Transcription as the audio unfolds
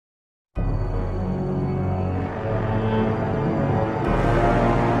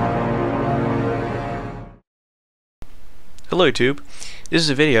Hello YouTube, this is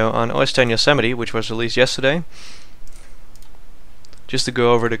a video on OS X Yosemite, which was released yesterday. Just to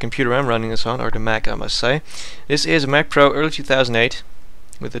go over the computer I'm running this on, or the Mac I must say. This is a Mac Pro early 2008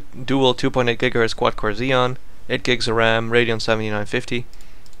 with a dual 2.8 GHz quad-core Xeon, 8 gigs of RAM, Radeon 7950.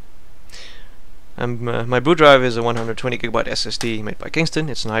 My boot drive is a 120 GB SSD made by Kingston.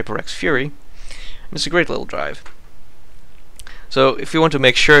 It's an HyperX Fury, and it's a great little drive. So if you want to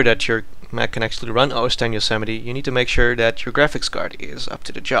make sure that your Mac can actually run OS X Yosemite, you need to make sure that your graphics card is up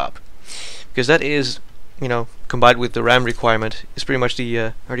to the job, because that is, combined with the RAM requirement, is pretty much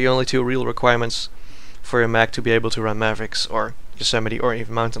the only two real requirements for a Mac to be able to run Mavericks or Yosemite or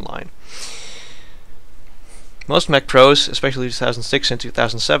even Mountain Lion. Most Mac Pros, especially 2006 and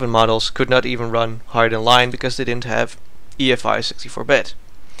 2007 models, could not even run higher than Lion because they didn't have EFI 64-bit.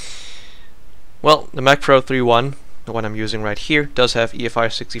 Well, the Mac Pro 3.1, the one I'm using right here, does have EFI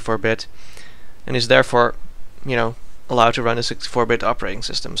 64-bit and is therefore, allowed to run the 64-bit operating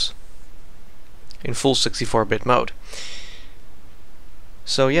systems in full 64-bit mode.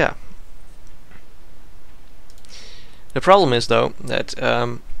 So yeah. The problem is though that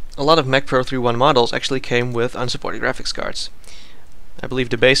a lot of Mac Pro 3.1 models actually came with unsupported graphics cards. I believe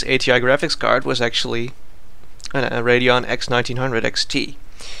the base ATI graphics card was actually a Radeon X1900 XT,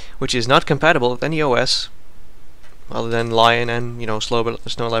 which is not compatible with any OS other than Lion and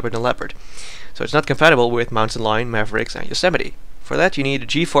Snow Leopard and Leopard. So it's not compatible with Mountain Lion, Mavericks and Yosemite. For that you need a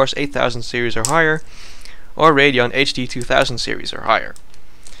GeForce 8000 series or higher, or Radeon HD 2000 series or higher.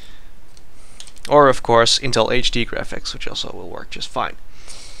 Or of course Intel HD graphics, which also will work just fine.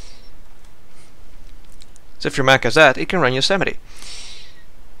 So if your Mac has that, it can run Yosemite.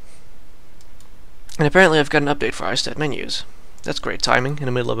 And apparently I've got an update for iStat menus. That's great timing in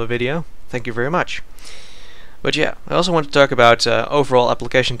the middle of a video. Thank you very much. But yeah, I also want to talk about overall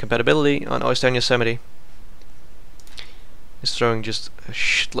application compatibility on OS X Yosemite. It's throwing just a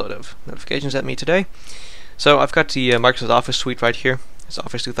shitload of notifications at me today. So I've got the Microsoft Office suite right here. It's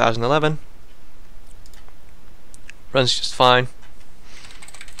Office 2011. Runs just fine.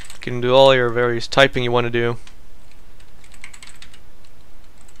 You can do all your various typing you want to do.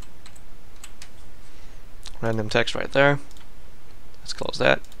 Random text right there. Let's close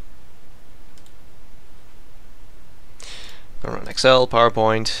that. Gonna run Excel,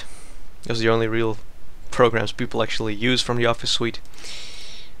 PowerPoint. Those are the only real programs people actually use from the Office suite.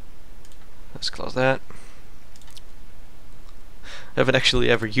 Let's close that. I haven't actually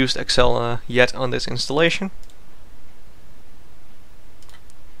ever used Excel yet on this installation.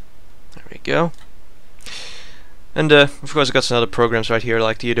 There we go. And of course I've got some other programs right here,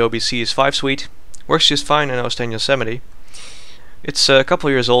 like the Adobe CS5 suite. Works just fine in OS X Yosemite. It's a couple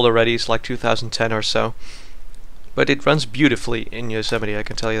years old already, it's like 2010 or so. But it runs beautifully in Yosemite, I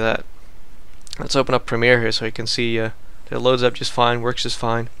can tell you that. Let's open up Premiere here so you can see that it loads up just fine, works just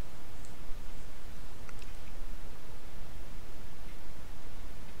fine.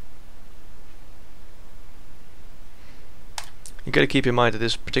 You gotta keep in mind that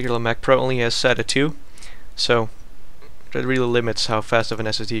this particular Mac Pro only has SATA 2, so that really limits how fast of an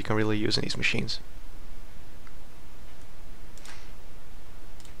SSD you can really use in these machines.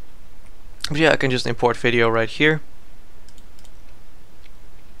 But yeah, I can just import video right here.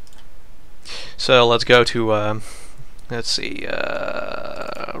 So let's go to let's see,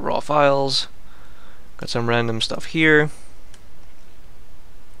 raw files. Got some random stuff here.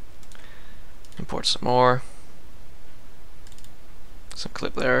 Import some more. Some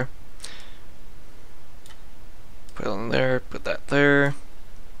clip there. Put it on there. Put that there.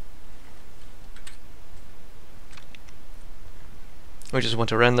 We just want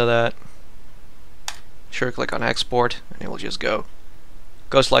to render that. Sure, click on export, and it will just go.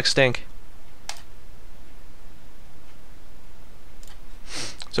 Goes like stink.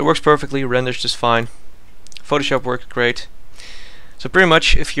 So it works perfectly, renders just fine. Photoshop works great. So pretty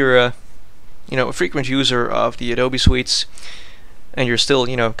much, if you're a frequent user of the Adobe suites, and you're still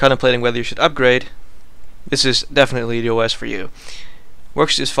contemplating whether you should upgrade, this is definitely the OS for you.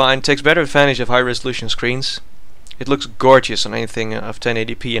 Works just fine. Takes better advantage of high resolution screens. It looks gorgeous on anything of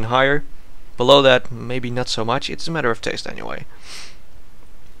 1080p and higher. Below that, maybe not so much. It's a matter of taste anyway.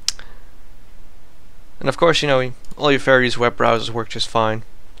 And of course, all your various web browsers work just fine.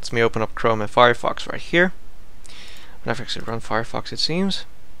 Let me open up Chrome and Firefox right here. I've actually run Firefox, it seems.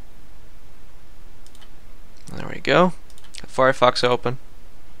 There we go. Got Firefox open.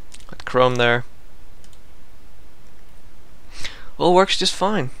 Got Chrome there. All works just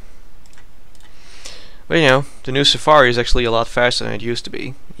fine. But the new Safari is actually a lot faster than it used to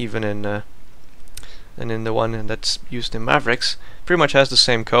be, even in the one that's used in Mavericks. Pretty much has the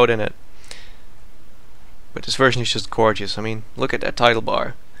same code in it. But this version is just gorgeous. I mean, look at that title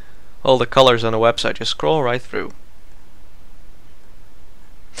bar. All the colors on the website just scroll right through.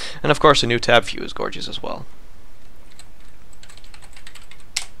 And of course the new tab view is gorgeous as well.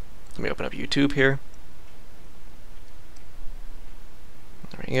 Let me open up YouTube here.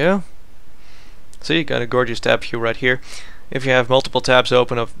 There we go. See, you got a gorgeous tab view right here. If you have multiple tabs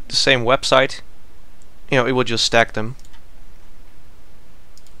open of the same website, you know, it will just stack them.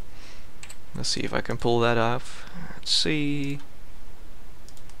 Let's see if I can pull that off. Let's see.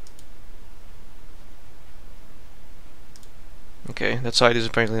 Okay, that site is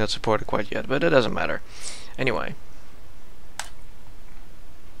apparently not supported quite yet, but it doesn't matter. Anyway.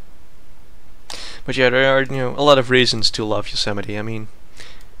 But yeah, there are, you know, a lot of reasons to love Yosemite. I mean,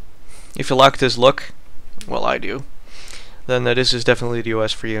 if you like this look, well, I do, then this is definitely the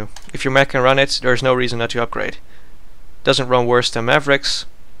OS for you. If your Mac can run it, there's no reason not to upgrade. Doesn't run worse than Mavericks.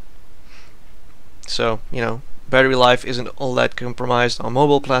 So, you know, battery life isn't all that compromised on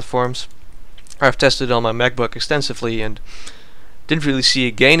mobile platforms. I've tested it on my MacBook extensively and didn't really see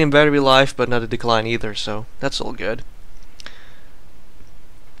a gain in battery life, but not a decline either, so that's all good.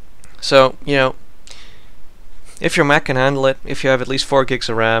 So, you know, if your Mac can handle it, if you have at least 4 gigs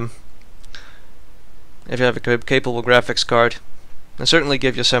of RAM, if you have a capable graphics card, then certainly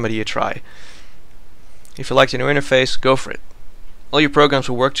give Yosemite a try. If you like the new interface, go for it. All your programs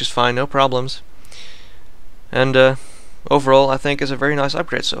will work just fine, no problems. And overall, I think it's a very nice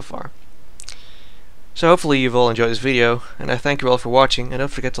upgrade so far. So hopefully you've all enjoyed this video, and I thank you all for watching, and don't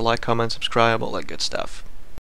forget to like, comment, subscribe, all that good stuff.